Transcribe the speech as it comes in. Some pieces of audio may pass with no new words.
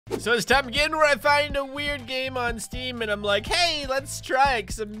So it's time again where I find a weird game on Steam and I'm like, hey, let's try it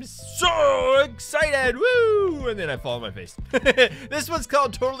because I'm so excited, woo! And then I fall on my face. This one's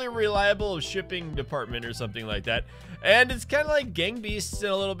called Totally Reliable Shipping Department or something like that. And it's kind of like Gang Beasts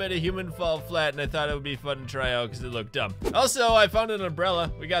and a little bit of Human Fall Flat, and I thought it would be fun to try out because it looked dumb. Also, I found an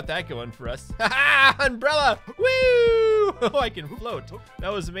umbrella. We got that going for us. Haha, umbrella, woo! Oh, I can float.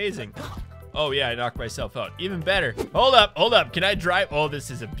 That was amazing. Oh yeah, I knocked myself out. Even better. Hold up. Can I drive? Oh, this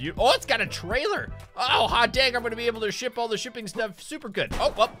is a beautiful. Oh, it's got a trailer. Oh, hot dang, I'm gonna be able to ship all the shipping stuff super good.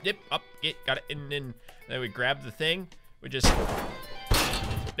 Oh, up, yep, up, yeah, got it. And then we grab the thing. We just,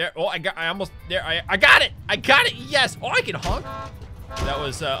 there, oh, I almost, there, I got it. Yes. Oh, I can honk. That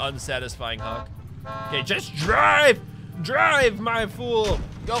was unsatisfying honk. Okay, just drive, my fool.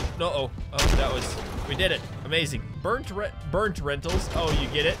 Go, no, oh, that was, we did it. Amazing. Burnt rentals. Oh, you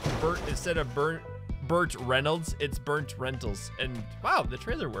get it? Instead of burnt Reynolds, it's burnt rentals. And wow, the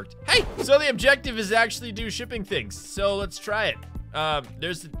trailer worked. Hey, so the objective is actually do shipping things. So let's try it.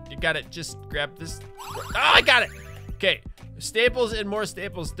 You got it. Just grab this. Oh, I got it. Okay, staples and more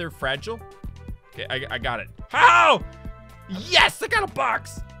staples. They're fragile. Okay, I got it. How? Yes, I got a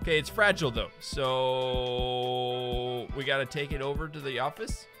box. Okay, it's fragile though. So we gotta take it over to the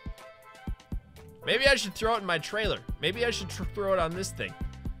office. Maybe I should throw it in my trailer. Maybe I should throw it on this thing.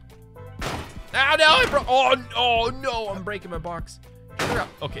 Oh no, I broke. Oh no, I'm breaking my box.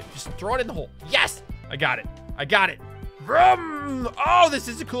 Okay, just throw it in the hole. Yes, I got it. Vroom! Oh, this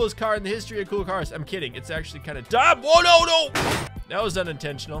is the coolest car in the history of cool cars. I'm kidding. It's actually kind of dumb. Oh no. That was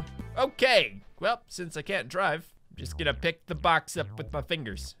unintentional. Okay, well, since I can't drive, I'm just gonna pick the box up with my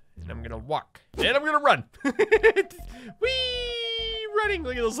fingers. And I'm gonna walk. And I'm gonna run. Whee! Running,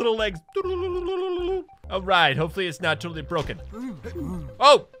 look at those little legs. All right, hopefully it's not totally broken.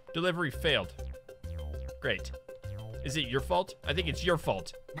 Oh, delivery failed. Great. Is it your fault? I think it's your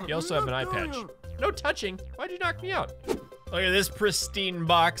fault. You also have an eye patch. No touching. Why'd you knock me out? Look at this pristine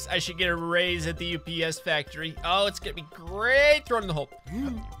box. I should get a raise at the UPS factory. Oh, it's gonna be great. Throw it in the hole.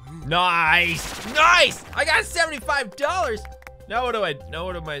 Nice. I got $75. Now what do I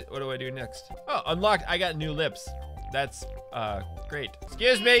do next? Oh, unlocked. I got new lips. That's great.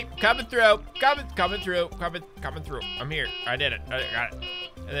 Excuse me, coming through. I'm here. I did it. I got it.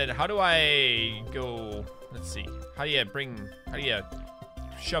 And then how do I go? Let's see. How do you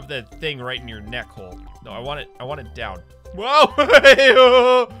shove that thing right in your neck hole? No, I want it down. Whoa!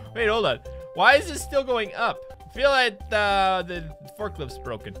 Wait, hold on. Why is this still going up? I feel like the forklift's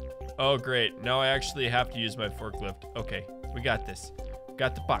broken. Oh, great. Now I actually have to use my forklift. Okay, we got this.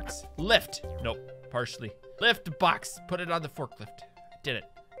 Got the box. Lift. Nope, partially. Lift the box. Put it on the forklift. Did it.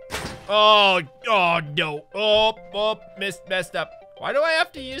 Oh no. Oh, messed up. Why do I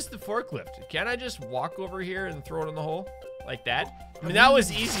have to use the forklift? Can't I just walk over here and throw it in the hole? Like that? I mean, that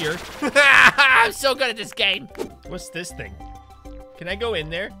was easier. I'm so good at this game. What's this thing? Can I go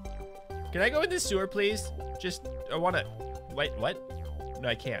in there? Can I go in the sewer, please? Just, I wanna, wait, what? No,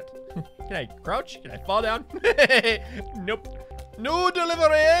 I can't. Can I crouch? Can I fall down? Nope. No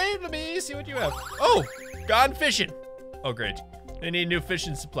delivery. Let me see what you have. Oh, gone fishing. Oh, great. They need new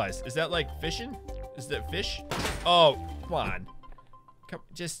fishing supplies. Is that like fishing? Is that fish? Oh, come on. Come,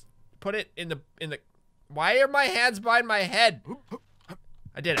 just put it in the, why are my hands behind my head?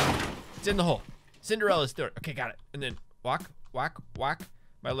 I did it. It's in the hole. Cinderella's doing it. Okay, got it. And then walk. My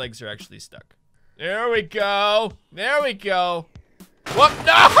legs are actually stuck. There we go. Whoop,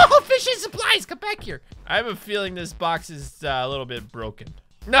 no, fishing supplies, come back here. I have a feeling this box is a little bit broken.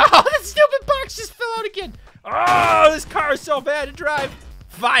 No, that stupid box just fell out again. Oh, this car is so bad to drive.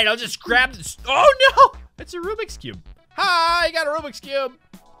 Fine, I'll just grab this. Oh no, it's a Rubik's Cube. Hi, I got a Rubik's Cube.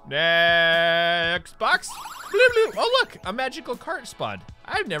 Next box. Oh look, a magical cart spawned.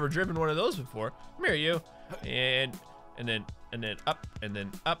 I've never driven one of those before. Come here, you. And then up, and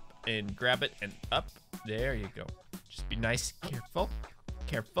then up, and grab it, and up. There you go. Just be nice,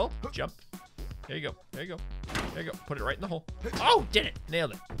 careful, jump. There you go. Put it right in the hole. Oh, did it,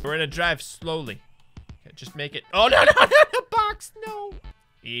 nailed it. We're gonna drive slowly. Okay, just make it. Oh, no, box, no.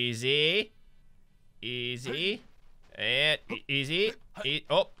 Easy, and easy.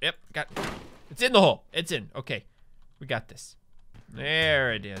 Oh, yep, got it. It's in the hole, it's in, okay. We got this.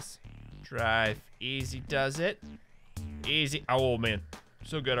 There it is. Drive, easy does it. Easy, oh man,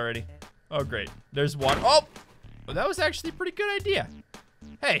 so good already. Oh, great, there's water. Oh, well, that was actually a pretty good idea.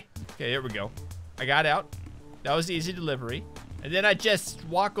 Hey, okay, here we go. I got out. That was easy delivery. And then I just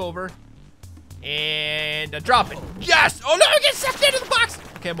walk over and drop it. Yes! Oh no, I get sucked into the box!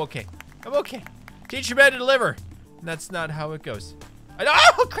 Okay, I'm okay. Teach your man to deliver. And that's not how it goes.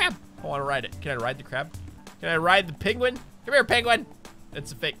 Oh, crab! I want to ride it. Can I ride the crab? Can I ride the penguin? Come here, penguin.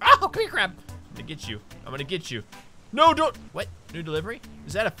 It's a fake. Oh, come here, crab. I'm gonna get you. I'm gonna get you. No, don't. What? New delivery?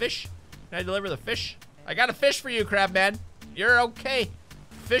 Is that a fish? Can I deliver the fish? I got a fish for you, crab man. You're okay.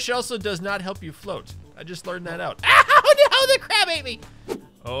 Fish also does not help you float. I just learned that out. Oh no, the crab ate me.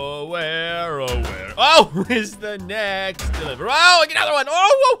 Oh, where, oh, is the next delivery? Oh, get another one.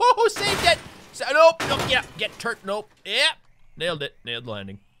 Oh, whoa, whoa, saved it. So, nope, nope, get turned, nope. Yep, nailed it, nailed the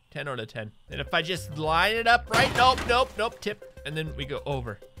landing. 10 out of 10. And if I just line it up right, nope, tip. And then we go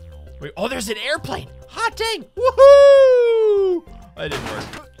over. Wait, oh, there's an airplane. Hot dang, woohoo. That didn't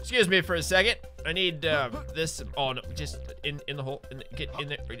work. Excuse me for a second. I need this. Oh no, just in the hole. Get in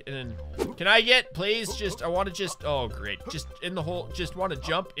there. And then, can I get, please? Just, I want to just. Oh great, just in the hole. Just want to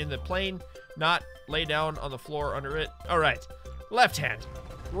jump in the plane, not lay down on the floor under it. All right, left hand,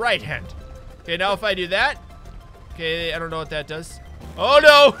 right hand. Okay, now if I do that. Okay, I don't know what that does. Oh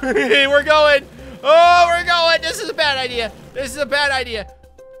no, we're going. Oh, we're going. This is a bad idea. This is a bad idea.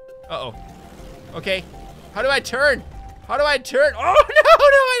 Uh oh. Okay, how do I turn? How do I turn? Oh no,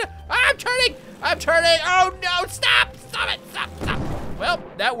 I'm turning. I'm turning. Oh no, stop it, stop. Well,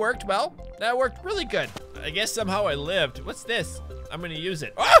 that worked well. That worked really good. I guess somehow I lived. What's this? I'm gonna use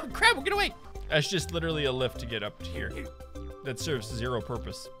it. Oh crap, get away. That's just literally a lift to get up here. That serves zero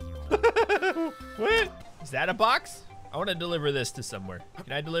purpose. What? Is that a box? I wanna deliver this to somewhere.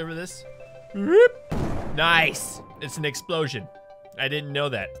 Can I deliver this? Nice, it's an explosion. I didn't know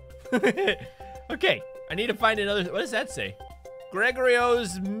that. Okay, I need to find another, what does that say?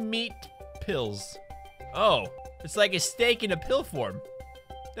 Gregorio's meat pills. Oh, it's like a steak in a pill form.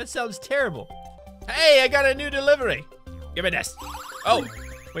 That sounds terrible. Hey, I got a new delivery. Give me this. Oh,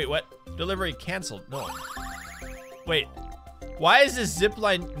 wait, what? Delivery canceled, no. Wait, why is this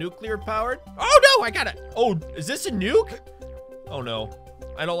zipline nuclear powered? Oh no, I got it. Oh, is this a nuke? Oh no,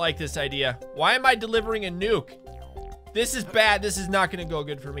 I don't like this idea. Why am I delivering a nuke? This is bad, this is not gonna go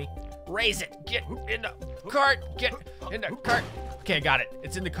good for me. Raise it, get in the cart, get in the cart. Okay, I got it,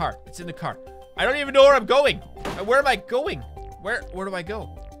 it's in the car, it's in the car. I don't even know where I'm going. Where am I going? Where do I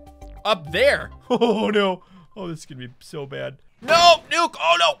go? Up there. Oh no, oh this is gonna be so bad. No, nuke,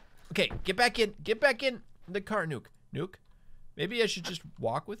 oh no. Okay, get back in the car, nuke. Maybe I should just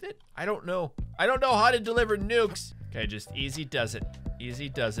walk with it? I don't know. I don't know how to deliver nukes. Okay, just easy does it, easy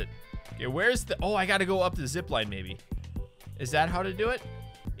does it. Okay, where's the, oh, I gotta go up the zip line maybe. Is that how to do it?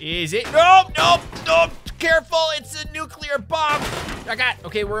 Easy. Nope, careful, it's a nuclear bomb.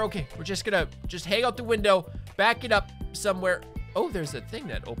 Okay, we're okay. We're just gonna hang out the window, back it up somewhere. Oh, there's a thing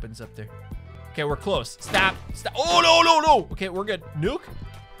that opens up there. Okay, we're close. Stop. Oh, no. Okay, we're good. Nuke?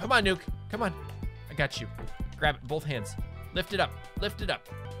 Come on, nuke. Come on. I got you. Grab it, both hands. Lift it up.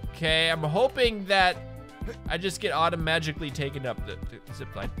 Okay, I'm hoping that I just get automatically taken up the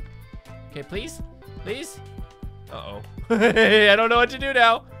zip line. Okay, please? Uh-oh. I don't know what to do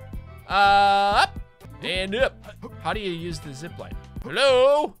now. Up and up. How do you use the zip line?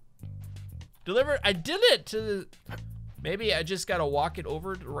 Hello? Deliver, I did it to the, maybe I just gotta walk it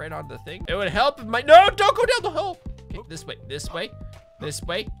over right on the thing. It would help if my, no, don't go down the hole. Okay, this way.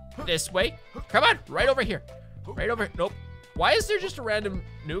 Come on, right over here. Nope. Why is there just a random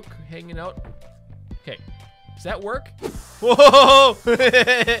nuke hanging out? Okay, does that work? Whoa!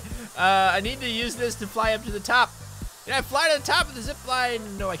 I need to use this to fly up to the top. Can I fly to the top of the zip line?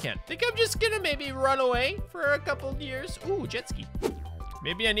 No, I can't. Think I'm just gonna maybe run away for a couple years. Ooh, jet ski.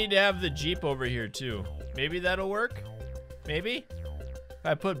 Maybe I need to have the Jeep over here too. Maybe that'll work. Maybe. If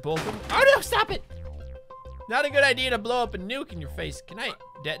I put both of them. Oh no, stop it. Not a good idea to blow up a nuke in your face. Can I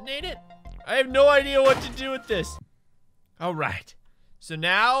detonate it? I have no idea what to do with this. All right. So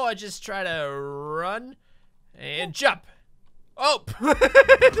now I just try to run and jump. Oh,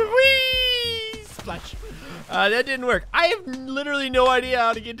 whee! Splash. That didn't work. I have literally no idea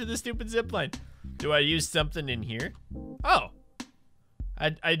how to get to the stupid zip line. Do I use something in here? Oh,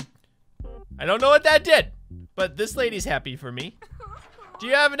 I don't know what that did, but this lady's happy for me. Do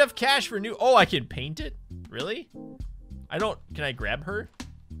you have enough cash for new? Oh, I can paint it? Really? I don't, can I grab her?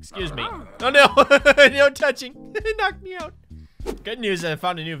 Excuse me. Oh no, no touching. It knocked me out. Good news, I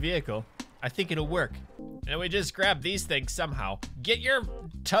found a new vehicle. I think it'll work. And we just grab these things somehow. Get your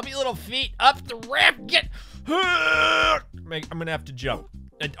tubby little feet up the ramp. Get. I'm gonna have to jump.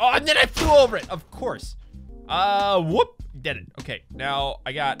 And then I flew over it. Of course. Whoop. Did it. Okay. Now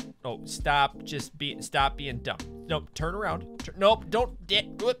I got. Oh, stop. Stop being dumb. Nope. Turn around. Nope. Don't.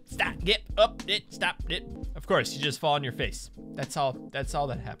 Whoop. Stop. Get up. Stop. Of course, you just fall on your face. That's all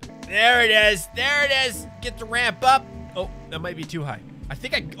that happened. There it is. Get the ramp up. Oh, that might be too high. I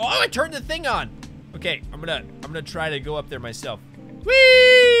think I turned the thing on. Okay, I'm gonna try to go up there myself.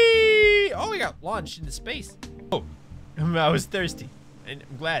 Whee! Oh, we got launched into space. Oh, I was thirsty. And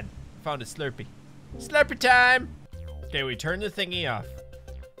I'm glad I found a Slurpee. Slurpee time! Okay, we turn the thingy off.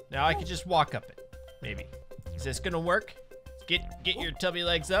 Now I can just walk up it. Maybe. Is this gonna work? Get your tubby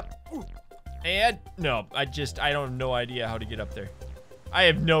legs up. And no, I don't have no idea how to get up there. I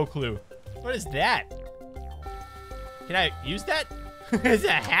have no clue. What is that? Can I use that? Is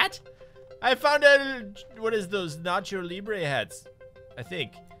that a hat? I found what is those Nacho Libre hats? I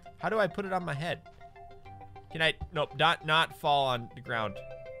think. How do I put it on my head? Can I, nope, not fall on the ground.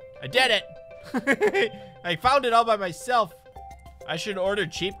 I did it. I found it all by myself. I should order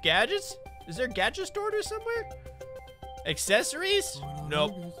cheap gadgets? Is there a gadget store somewhere? Accessories?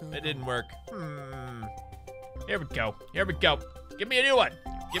 Nope, it didn't work. Here we go. Here we go. Give me a new one.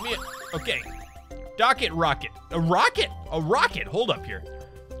 Give me a, okay. Docket rocket. A rocket? A rocket. Hold up here.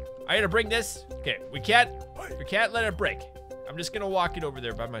 I gotta bring this. Okay, we can't let it break. I'm just gonna walk it over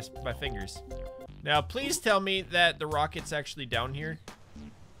there by my fingers. Now, please tell me that the rocket's actually down here.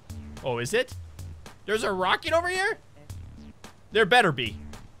 Oh, is it? There's a rocket over here? There better be.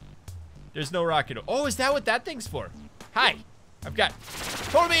 There's no rocket. Oh, is that what that thing's for? Hi, I've got,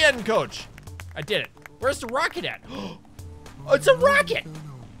 pull me in, coach. I did it. Where's the rocket at? Oh, it's a rocket.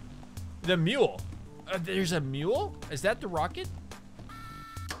 The mule. There's a mule? Is that the rocket?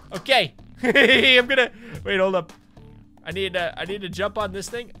 Okay. I'm gonna, wait, hold up. I need to jump on this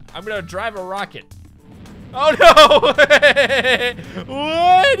thing. I'm gonna drive a rocket. Oh no!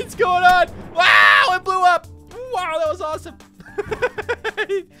 What is going on? Wow, it blew up. Wow, that was awesome.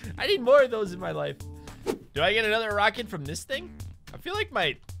 I need more of those in my life. Do I get another rocket from this thing? I feel like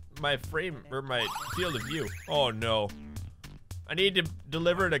my frame or my field of view. Oh no. I need to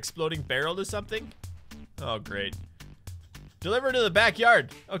deliver an exploding barrel to something? Oh great. Deliver to the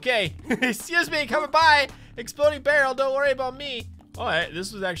backyard. Okay. Excuse me, coming by. Exploding barrel, don't worry about me. All right,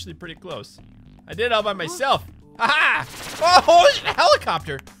 this was actually pretty close. I did it all by myself. Haha! Oh, there's a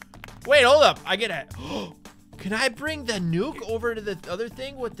helicopter. Wait, hold up. I get a, can I bring the nuke over to the other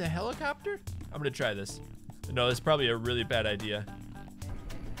thing with the helicopter? I'm gonna try this. No, that's probably a really bad idea.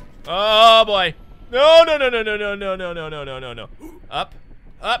 Oh boy. No, no, no, no, no, no, no, no, no, no, no, no, no. Up,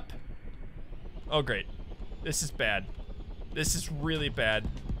 up. Oh great. This is bad. This is really bad.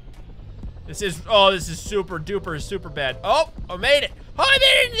 This is, oh, this is super duper, super bad. Oh, I made it. Oh, I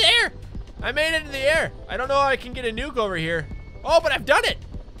made it in the air. I made it in the air. I don't know how I can get a nuke over here. Oh, but I've done it.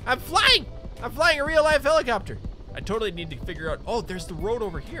 I'm flying. I'm flying a real life helicopter. I totally need to figure out, oh, there's the road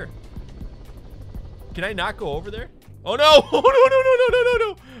over here. Can I not go over there? Oh no, oh no, no, no, no, no,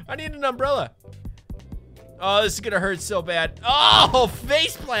 no, no. I need an umbrella. Oh, this is gonna hurt so bad. Oh,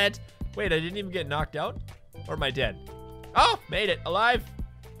 face plant. Wait, I didn't even get knocked out? Or am I dead? Oh, made it, alive.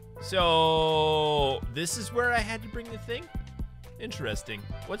 So, this is where I had to bring the thing? Interesting.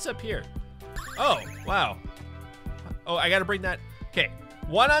 What's up here? Oh, wow. Oh, I gotta bring that. Okay,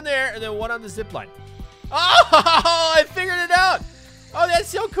 one on there and then one on the zip line. Oh, I figured it out. Oh, that's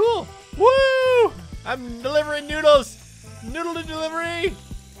so cool. Woo! I'm delivering noodles. Noodle to delivery.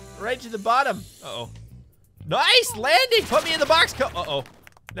 Right to the bottom. Uh-oh. Nice landing. Put me in the box. Uh-oh.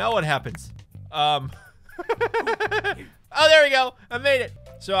 Now what happens? Oh, there we go. I made it.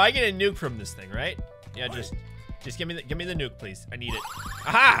 So I get a nuke from this thing, right? Yeah, just give me the nuke, please. I need it.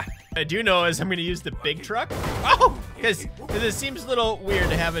 Aha! I do know is I'm gonna use the big truck. Oh, because it seems a little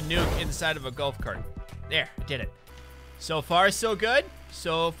weird to have a nuke inside of a golf cart. There, I did it. So far, so good.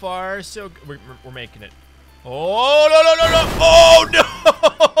 So far, so good. We're making it. Oh no no no no! Oh no!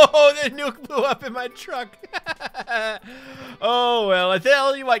 The nuke blew up in my truck. Oh well, I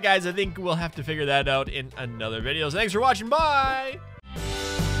tell you what, guys. I think we'll have to figure that out in another video. So thanks for watching. Bye.